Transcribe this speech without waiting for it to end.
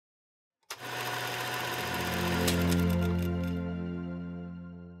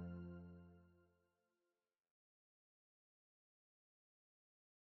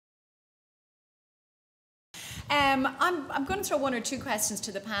I'm going to throw one or two questions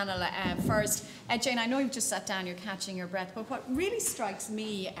to the panel first. Jane, I know you've just sat down, you're catching your breath, but what really strikes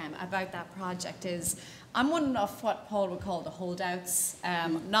me about that project is I'm one of what Paul would call the holdouts,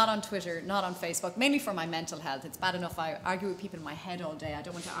 not on Twitter, not on Facebook, mainly for my mental health. It's bad enough I argue with people in my head all day. I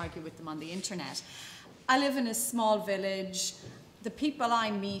don't want to argue with them on the internet. I live in a small village. The people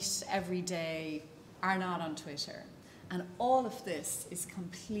I meet every day are not on Twitter. And all of this is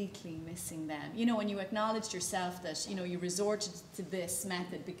completely missing then. You know, when you acknowledged yourself that, you know, you resorted to this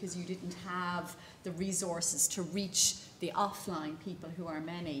method because you didn't have the resources to reach the offline people who are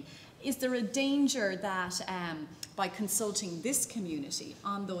many. Is there a danger that by consulting this community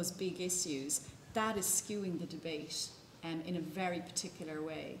on those big issues, that is skewing the debate in a very particular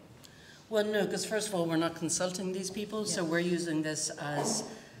way? Well, no, because first of all, we're not consulting these people, so we're using this as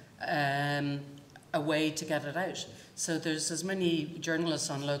a way to get it out. So there's as many journalists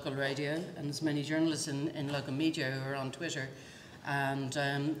on local radio and as many journalists in local media who are on Twitter.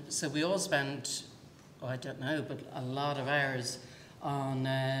 And so we all spend, oh, I don't know, but a lot of hours on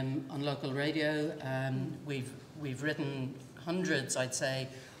local radio. We've written hundreds, I'd say,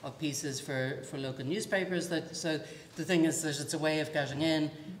 of pieces for local newspapers. So the thing is that it's a way of getting in,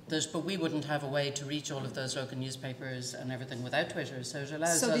 but we wouldn't have a way to reach all of those local newspapers and everything without Twitter. So it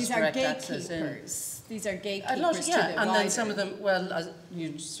allows us direct access in. These are gatekeepers to the and wider. then some of them, well, you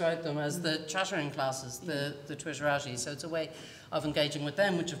describe them as the chattering classes, the Twitterati. So it's a way of engaging with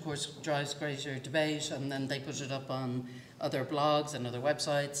them, which of course drives greater debate, and then they put it up on other blogs and other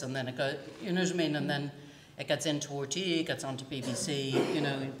websites, and then it goes, you know what I mean, and then it gets into RT, it gets onto BBC, you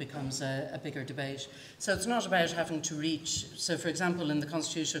know, it becomes a bigger debate. So it's not about having to reach. So for example, in the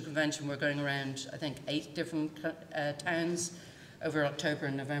Constitutional Convention, we're going around, I think, 8 different towns over October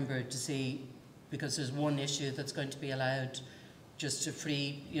and November to see, because there's one issue that's going to be allowed just to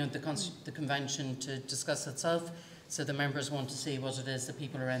free, you know, the convention to discuss itself. So the members want to see what it is that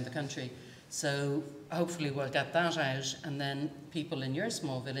people around the country. So hopefully we'll get that out, and then people in your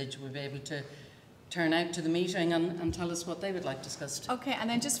small village will be able to turn out to the meeting and tell us what they would like discussed. Okay, and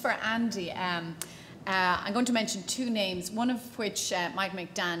then just for Andy, I'm going to mention 2 names, one of which might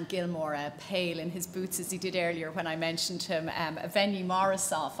make Dan Gilmore pale in his boots, as he did earlier when I mentioned him, Evgeny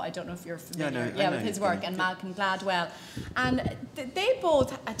Morozov. I don't know if you're familiar with his work, and Malcolm Gladwell. And they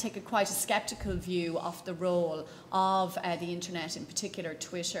both take quite a sceptical view of the role of the internet, in particular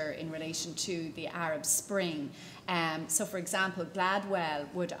Twitter, in relation to the Arab Spring. So for example, Gladwell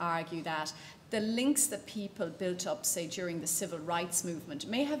would argue that the links that people built up, say, during the civil rights movement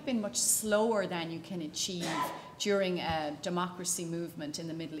may have been much slower than you can achieve during a democracy movement in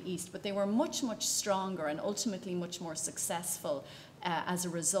the Middle East, but they were much, much stronger and ultimately much more successful as a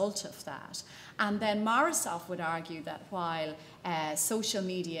result of that. And then Morozov would argue that while social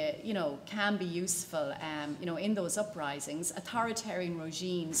media, you know, can be useful, you know, in those uprisings, authoritarian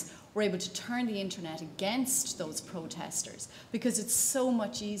regimes were able to turn the internet against those protesters because it's so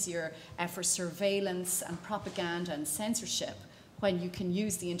much easier for surveillance and propaganda and censorship when you can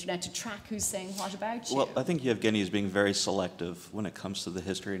use the internet to track who's saying what about you. Well, I think Evgeny is being very selective when it comes to the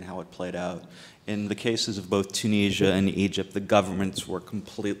history and how it played out. In the cases of both Tunisia and Egypt, the governments were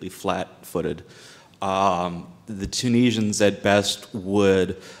completely flat-footed. The Tunisians at best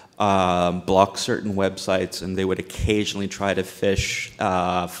would block certain websites, and they would occasionally try to phish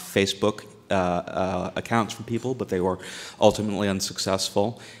Facebook accounts from people, but they were ultimately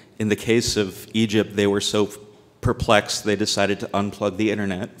unsuccessful. In the case of Egypt, they were so perplexed, they decided to unplug the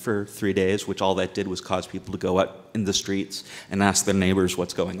internet for 3 days, which all that did was cause people to go out in the streets and ask their neighbors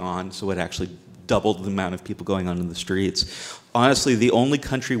what's going on. So it actually doubled the amount of people going on in the streets. Honestly, the only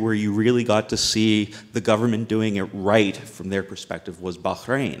country where you really got to see the government doing it right from their perspective was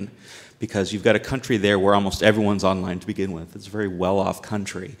Bahrain, because you've got a country there where almost everyone's online to begin with. It's a very well-off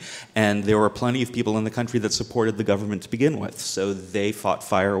country. And there were plenty of people in the country that supported the government to begin with, so they fought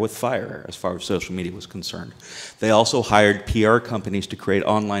fire with fire as far as social media was concerned. They also hired PR companies to create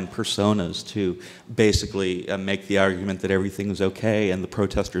online personas to basically make the argument that everything is okay and the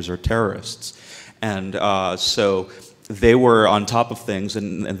protesters are terrorists. And so they were on top of things,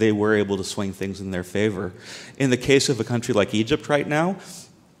 and they were able to swing things in their favor. In the case of a country like Egypt right now,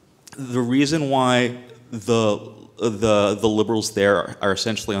 the reason why the liberals there are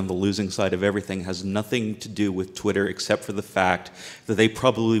essentially on the losing side of everything has nothing to do with Twitter, except for the fact that they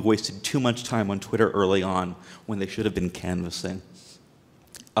probably wasted too much time on Twitter early on when they should have been canvassing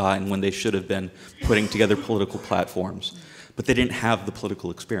and when they should have been putting together political platforms. But they didn't have the political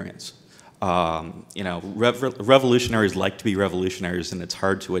experience. You know, revolutionaries like to be revolutionaries, and it's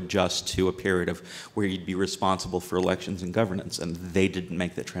hard to adjust to a period of where you'd be responsible for elections and governance, and they didn't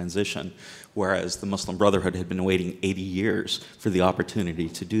make the transition, whereas the Muslim Brotherhood had been waiting 80 years for the opportunity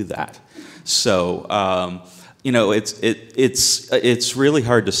to do that. So, you know, it's really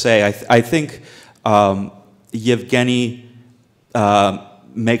hard to say. I think Yevgeny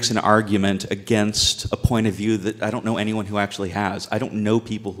makes an argument against a point of view that I don't know anyone who actually has. I don't know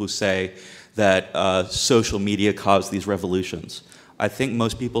people who say that social media caused these revolutions. I think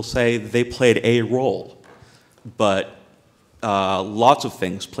most people say they played a role, but lots of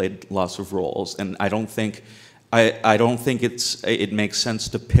things played lots of roles, and I don't think it makes sense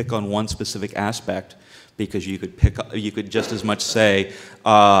to pick on one specific aspect, because you could just as much say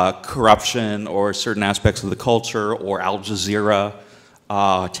corruption or certain aspects of the culture or Al Jazeera.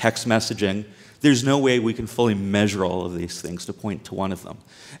 Text messaging. There's no way we can fully measure all of these things to point to one of them.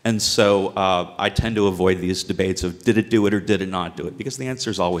 And so I tend to avoid these debates of did it do it or did it not do it, because the answer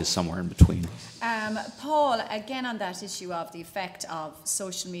is always somewhere in between. Paul, again on that issue of the effect of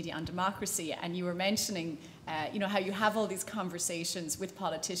social media on democracy, and you were mentioning you know, how you have all these conversations with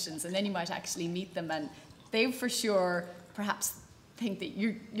politicians and then you might actually meet them and they for sure perhaps think that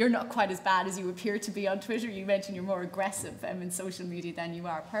you're not quite as bad as you appear to be on Twitter. You mentioned you're more aggressive in social media than you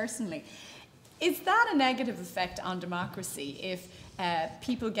are personally. Is that a negative effect on democracy if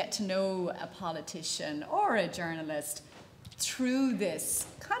people get to know a politician or a journalist through this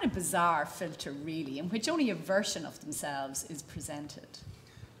kind of bizarre filter, really, in which only a version of themselves is presented?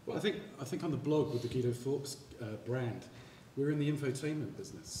 Well, I think on the blog with the Guido Fawkes brand, we're in the infotainment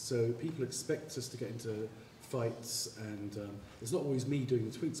business, so people expect us to get into fights, and it's not always me doing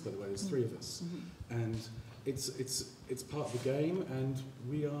the tweets, by the way. There's three of us, and it's part of the game, and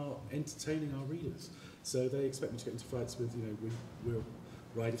we are entertaining our readers. So they expect me to get into fights with, you know, we're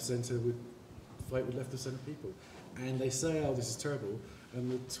right of centre, we fight with left of centre people, and they say, oh, this is terrible,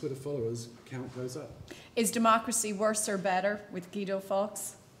 and the Twitter followers count goes up. Is democracy worse or better with Guido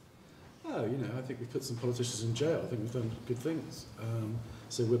Fawkes? Oh, you know, I think we've put some politicians in jail. I think we've done good things,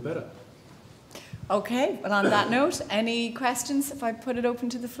 so we're better. Okay, well on that note, any questions if I put it open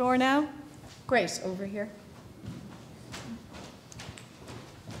to the floor now? Great, over here.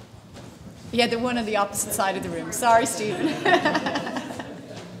 Yeah, the one on the opposite side of the room. Sorry, Stephen.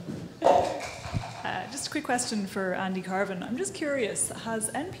 Just a quick question for Andy Carvin. I'm just curious, has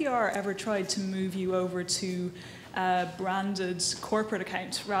NPR ever tried to move you over to a branded corporate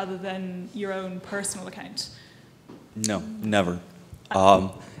account rather than your own personal account? No, never.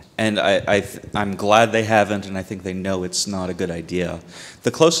 And I'm glad they haven't, and I think they know it's not a good idea.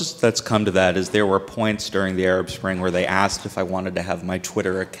 The closest that's come to that is there were points during the Arab Spring where they asked if I wanted to have my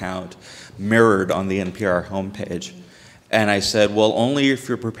Twitter account mirrored on the NPR homepage. And I said, well, only if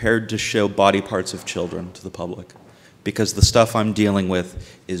you're prepared to show body parts of children to the public, because the stuff I'm dealing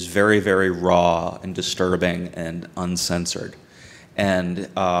with is very, very raw and disturbing and uncensored. And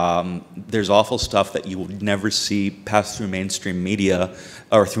there's awful stuff that you will never see pass through mainstream media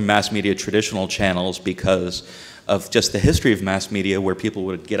or through mass media traditional channels because of just the history of mass media, where people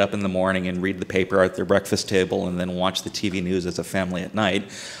would get up in the morning and read the paper at their breakfast table and then watch the TV news as a family at night.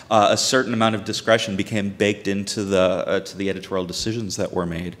 A certain amount of discretion became baked into the editorial decisions that were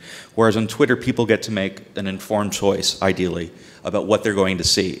made. Whereas on Twitter, people get to make an informed choice, ideally, about what they're going to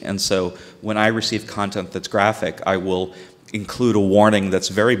see. And so when I receive content that's graphic, I will include a warning that's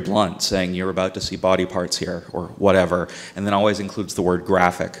very blunt, saying you're about to see body parts here or whatever, and then always includes the word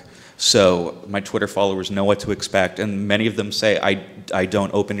graphic. So my Twitter followers know what to expect, and many of them say, I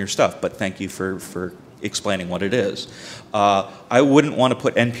don't open your stuff, but thank you for explaining what it is. I wouldn't want to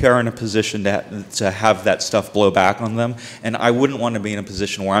put NPR in a position to have that stuff blow back on them, and I wouldn't want to be in a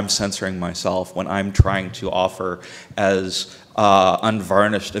position where I'm censoring myself when I'm trying to offer as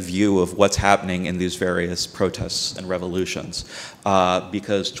unvarnished a view of what's happening in these various protests and revolutions,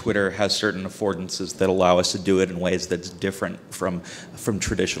 because Twitter has certain affordances that allow us to do it in ways that's different from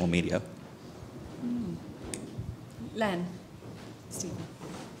traditional media. Len, Stephen.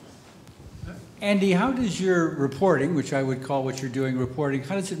 Andy, how does your reporting, which I would call what you're doing reporting,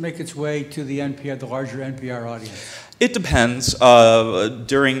 how does it make its way to the NPR, the larger NPR audience? It depends.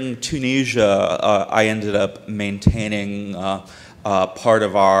 During Tunisia, I ended up maintaining part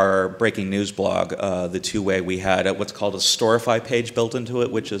of our breaking news blog, the two-way. We had what's called a Storify page built into it,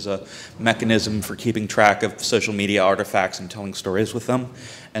 which is a mechanism for keeping track of social media artifacts and telling stories with them.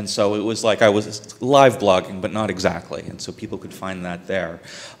 And so it was like I was live blogging, but not exactly, and so people could find that there.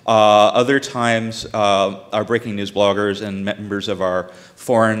 Other times, our breaking news bloggers and members of our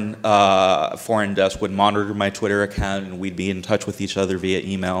foreign desk would monitor my Twitter account, and we'd be in touch with each other via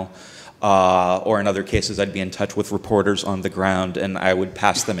email. Or in other cases, I'd be in touch with reporters on the ground, and I would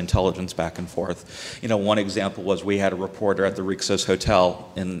pass them intelligence back and forth. You know, one example was we had a reporter at the Rixos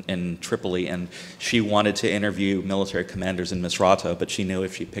Hotel in Tripoli, and she wanted to interview military commanders in Misrata, but she knew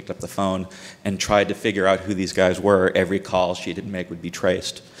if she picked up the phone and tried to figure out who these guys were, every call she did make would be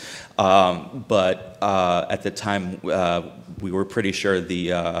traced. But at the time, we were pretty sure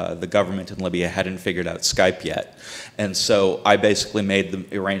the government in Libya hadn't figured out Skype yet. And so I basically made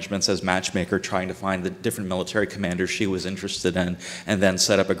the arrangements as matchmaker, trying to find the different military commanders she was interested in, and then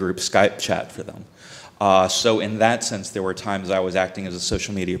set up a group Skype chat for them. So in that sense, there were times I was acting as a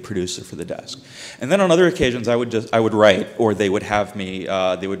social media producer for the desk. And then on other occasions, I would write, or they would have me,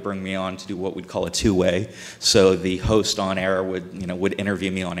 they would bring me on to do what we'd call a two-way. So the host on air would interview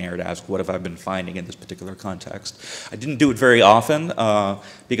me on air to ask, what have I been finding in this particular context? I didn't do it very often,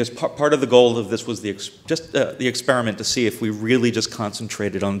 because part of the goal of this was the experiment to see if we really just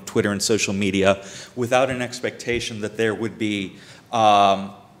concentrated on Twitter and social media without an expectation that there would be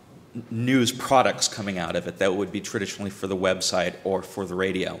news products coming out of it that would be traditionally for the website or for the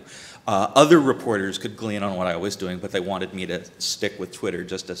radio. Other reporters could glean on what I was doing, but they wanted me to stick with Twitter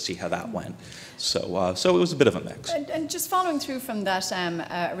just to see how that went. So it was a bit of a mix. And just following through from that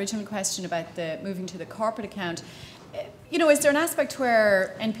original question about the moving to the corporate account, you know, is there an aspect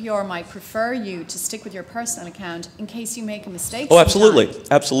where NPR might prefer you to stick with your personal account in case you make a mistake? Oh, absolutely,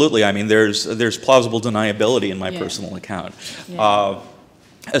 absolutely. I mean, there's plausible deniability in my personal account. Yeah.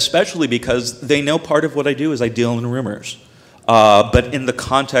 Especially because they know part of what I do is I deal in rumors. But in the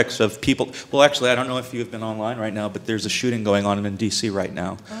context of people, well, actually, I don't know if you've been online right now, but there's a shooting going on in D.C. right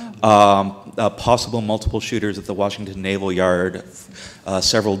now. Possible multiple shooters at the Washington Naval Yard,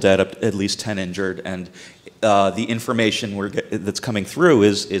 several dead, at least 10 injured, and the information that's coming through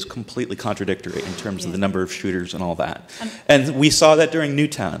is completely contradictory in terms of the number of shooters and all that. And we saw that during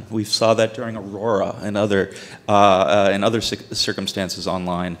Newtown. We saw that during Aurora and other circumstances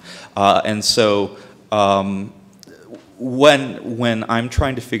online. And so when I'm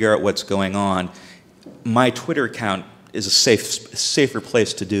trying to figure out what's going on, my Twitter account is a safer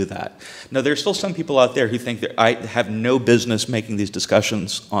place to do that. Now, there's still some people out there who think that I have no business making these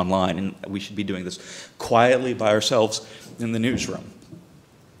discussions online, and we should be doing this quietly by ourselves in the newsroom.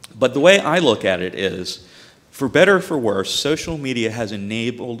 But the way I look at it is, for better or for worse, social media has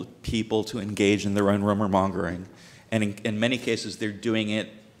enabled people to engage in their own rumor mongering, and in many cases, they're doing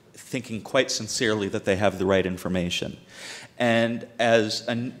it thinking quite sincerely that they have the right information. And as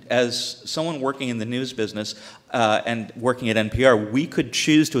someone working in the news business and working at NPR, we could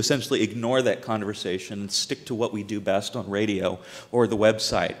choose to essentially ignore that conversation and stick to what we do best on radio or the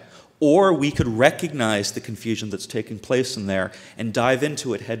website. Or we could recognize the confusion that's taking place in there and dive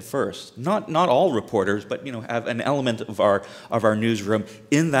into it head first. Not all reporters, but have an element of our newsroom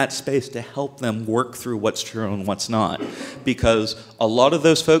in that space to help them work through what's true and what's not. Because a lot of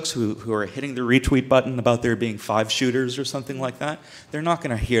those folks who are hitting the retweet button about there being 5 shooters or something like that, they're not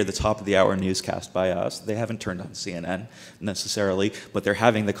going to hear the top of the hour newscast by us. They haven't turned on CNN necessarily, but they're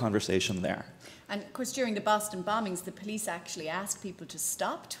having the conversation there. And of course, during the Boston bombings, the police actually asked people to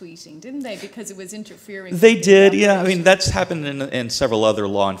stop tweeting, didn't they? Because it was interfering. They did, yeah. I mean, that's happened in several other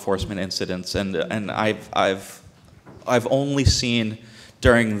law enforcement incidents, and I've only seen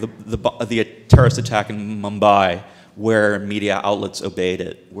during the terrorist attack in Mumbai where media outlets obeyed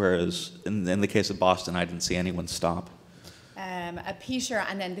it, whereas in the case of Boston, I didn't see anyone stop. Peter,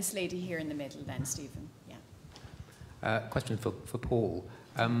 and then this lady here in the middle, then Stephen. Yeah. Question for Paul.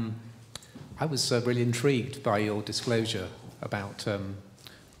 I was really intrigued by your disclosure about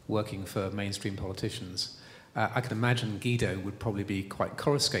working for mainstream politicians. I can imagine Guido would probably be quite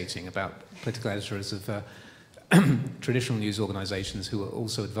coruscating about political editors of traditional news organisations who are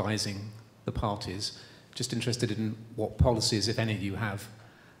also advising the parties. Just interested in what policies, if any, you have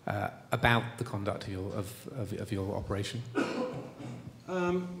about the conduct of your operation.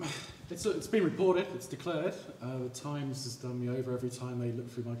 It's been reported, it's declared. The Times has done me over every time they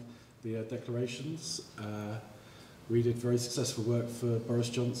look through the declarations. We did very successful work for Boris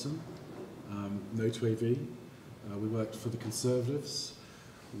Johnson, No to AV. We worked for the Conservatives.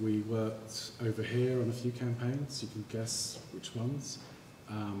 We worked over here on a few campaigns. You can guess which ones.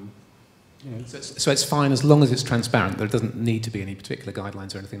 So it's fine as long as it's transparent. There doesn't need to be any particular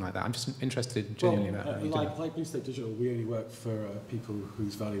guidelines or anything like that. I'm just interested genuinely about how you do it. Like Blue State Digital, we only work for people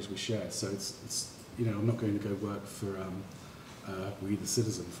whose values we share. So it's I'm not going to go work for We the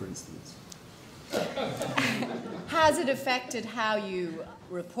Citizen, for instance. Has it affected how you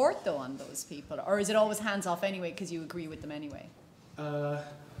report, though, on those people? Or is it always hands-off anyway because you agree with them anyway?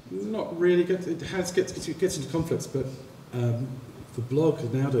 Not really. It gets into conflicts, but The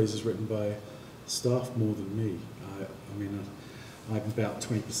blog nowadays is written by staff more than me. I'm about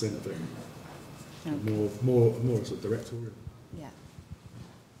 20% of it. Okay. More sort of directorial. Yeah.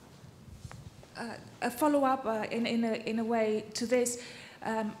 A follow-up in a way to this.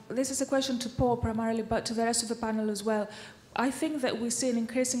 This is a question to Paul primarily, but to the rest of the panel as well. I think that we see an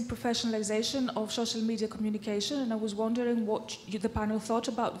increasing professionalization of social media communication, and I was wondering what the panel thought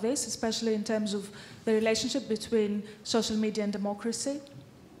about this, especially in terms of the relationship between social media and democracy.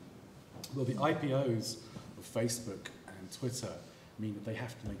 Well, the IPOs of Facebook and Twitter mean that they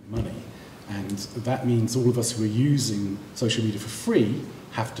have to make money, and that means all of us who are using social media for free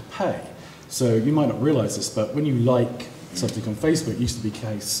have to pay. So you might not realise this, but when you like something on Facebook, it used to be the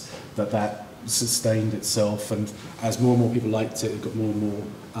case that sustained itself, and as more and more people liked it, it got more and more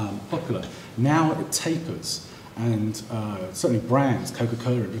popular. Now it tapers, and certainly brands,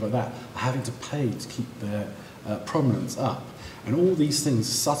 Coca-Cola and people like that, are having to pay to keep their prominence up. And all these things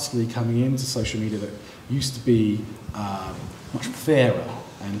subtly coming into social media that used to be much fairer,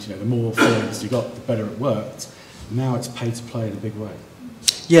 and the more followers you got, the better it worked. Now it's pay to play in a big way.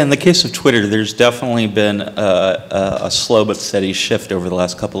 Yeah, in the case of Twitter, there's definitely been a slow but steady shift over the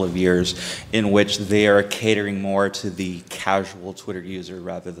last couple of years in which they are catering more to the casual Twitter user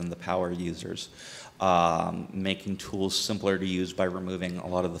rather than the power users, making tools simpler to use by removing a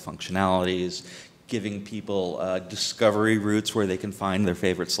lot of the functionalities, giving people discovery routes where they can find their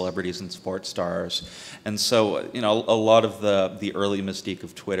favorite celebrities and sports stars. And so, a lot of the early mystique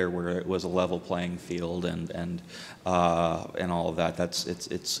of Twitter, where it was a level playing field and all of that,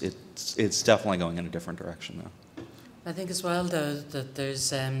 it's definitely going in a different direction now. I think as well, though, that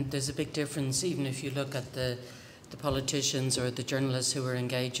there's a big difference, even if you look at the politicians or the journalists who were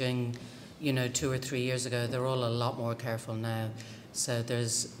engaging, 2 or 3 years ago. They're all a lot more careful now. So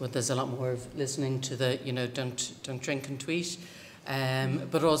there's a lot more of listening to the, don't drink and tweet,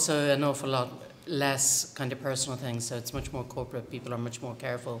 but also an awful lot less kind of personal things. So it's much more corporate. People are much more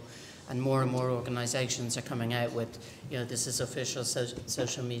careful, and more organisations are coming out with, this is official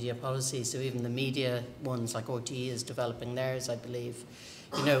social media policy. So even the media ones, like RTE, is developing theirs, I believe,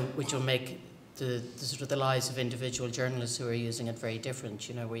 which will make the sort of the lives of individual journalists who are using it very different.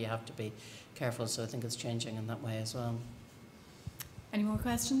 Where you have to be careful. So I think it's changing in that way as well. Any more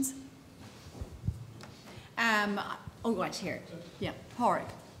questions? Right here. Yeah, Pádraig.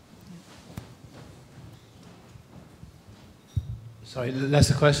 Sorry, less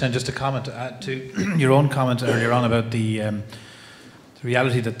a question, just a comment to add to your own comment earlier on about the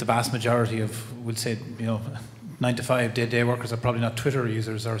reality that the vast majority of, we'll say, 9 to 5 day workers are probably not Twitter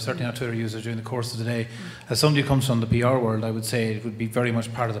users, or certainly not Twitter users during the course of the day. As somebody who comes from the PR world, I would say it would be very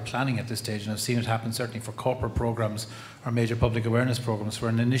much part of the planning at this stage, and I've seen it happen certainly for corporate programs or major public awareness programs, where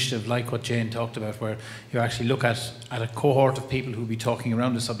an initiative like what Jane talked about, where you actually look at a cohort of people who will be talking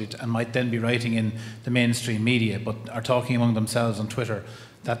around the subject and might then be writing in the mainstream media, but are talking among themselves on Twitter,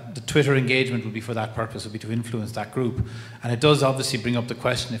 that the Twitter engagement would be for that purpose, would be to influence that group. And it does obviously bring up the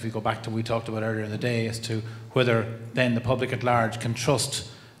question, if we go back to what we talked about earlier in the day, as to whether then the public at large can trust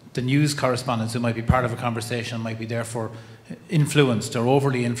the news correspondents who might be part of a conversation and might be therefore influenced or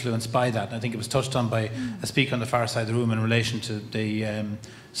overly influenced by that. And I think it was touched on by a speaker on the far side of the room in relation to the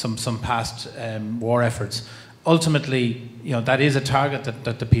some past war efforts. Ultimately, that is a target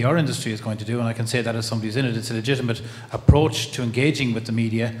that the PR industry is going to do, and I can say that as somebody who's in it. It's a legitimate approach to engaging with the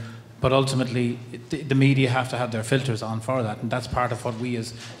media, but ultimately the media have to have their filters on for that, and that's part of what we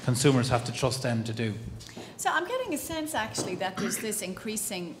as consumers have to trust them to do. So I'm getting a sense, actually, that there's this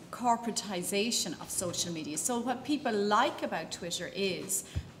increasing corporatization of social media. So what people like about Twitter is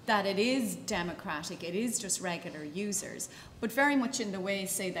that it is democratic, it is just regular users, but very much in the way,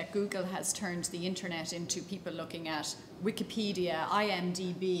 say, that Google has turned the internet into people looking at Wikipedia,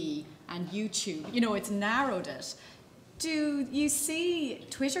 IMDb, and YouTube. It's narrowed it. Do you see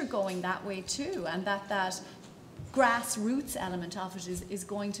Twitter going that way too, and that grassroots element of it is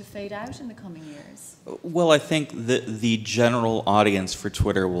going to fade out in the coming years? Well, I think the general audience for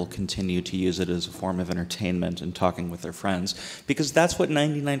Twitter will continue to use it as a form of entertainment and talking with their friends, because that's what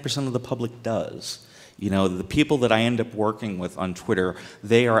 99% of the public does. The people that I end up working with on Twitter,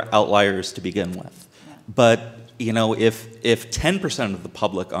 they are outliers to begin with. Yeah. But if 10% of the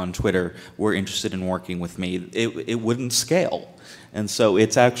public on Twitter were interested in working with me, it wouldn't scale. And so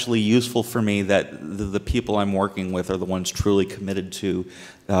it's actually useful for me that the people I'm working with are the ones truly committed to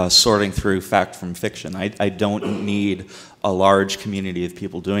sorting through fact from fiction. I don't need a large community of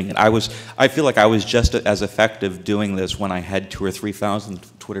people doing it. I feel like I was just as effective doing this when I had 2,000 or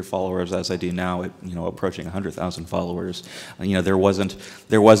 3,000 Twitter followers as I do now at, approaching 100,000 followers. There wasn't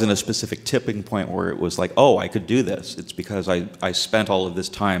a specific tipping point where it was like, oh, I could do this. It's because I spent all of this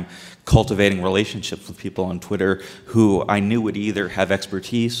time cultivating relationships with people on Twitter who I knew would either have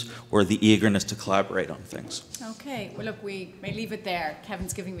expertise or the eagerness to collaborate on things. Okay, well look, we may leave it there.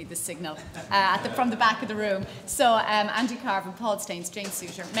 Kevin's giving me the signal from the back of the room. So Andy Carvin, Paul Staines, Jane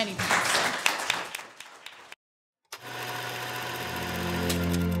Souter, many thanks.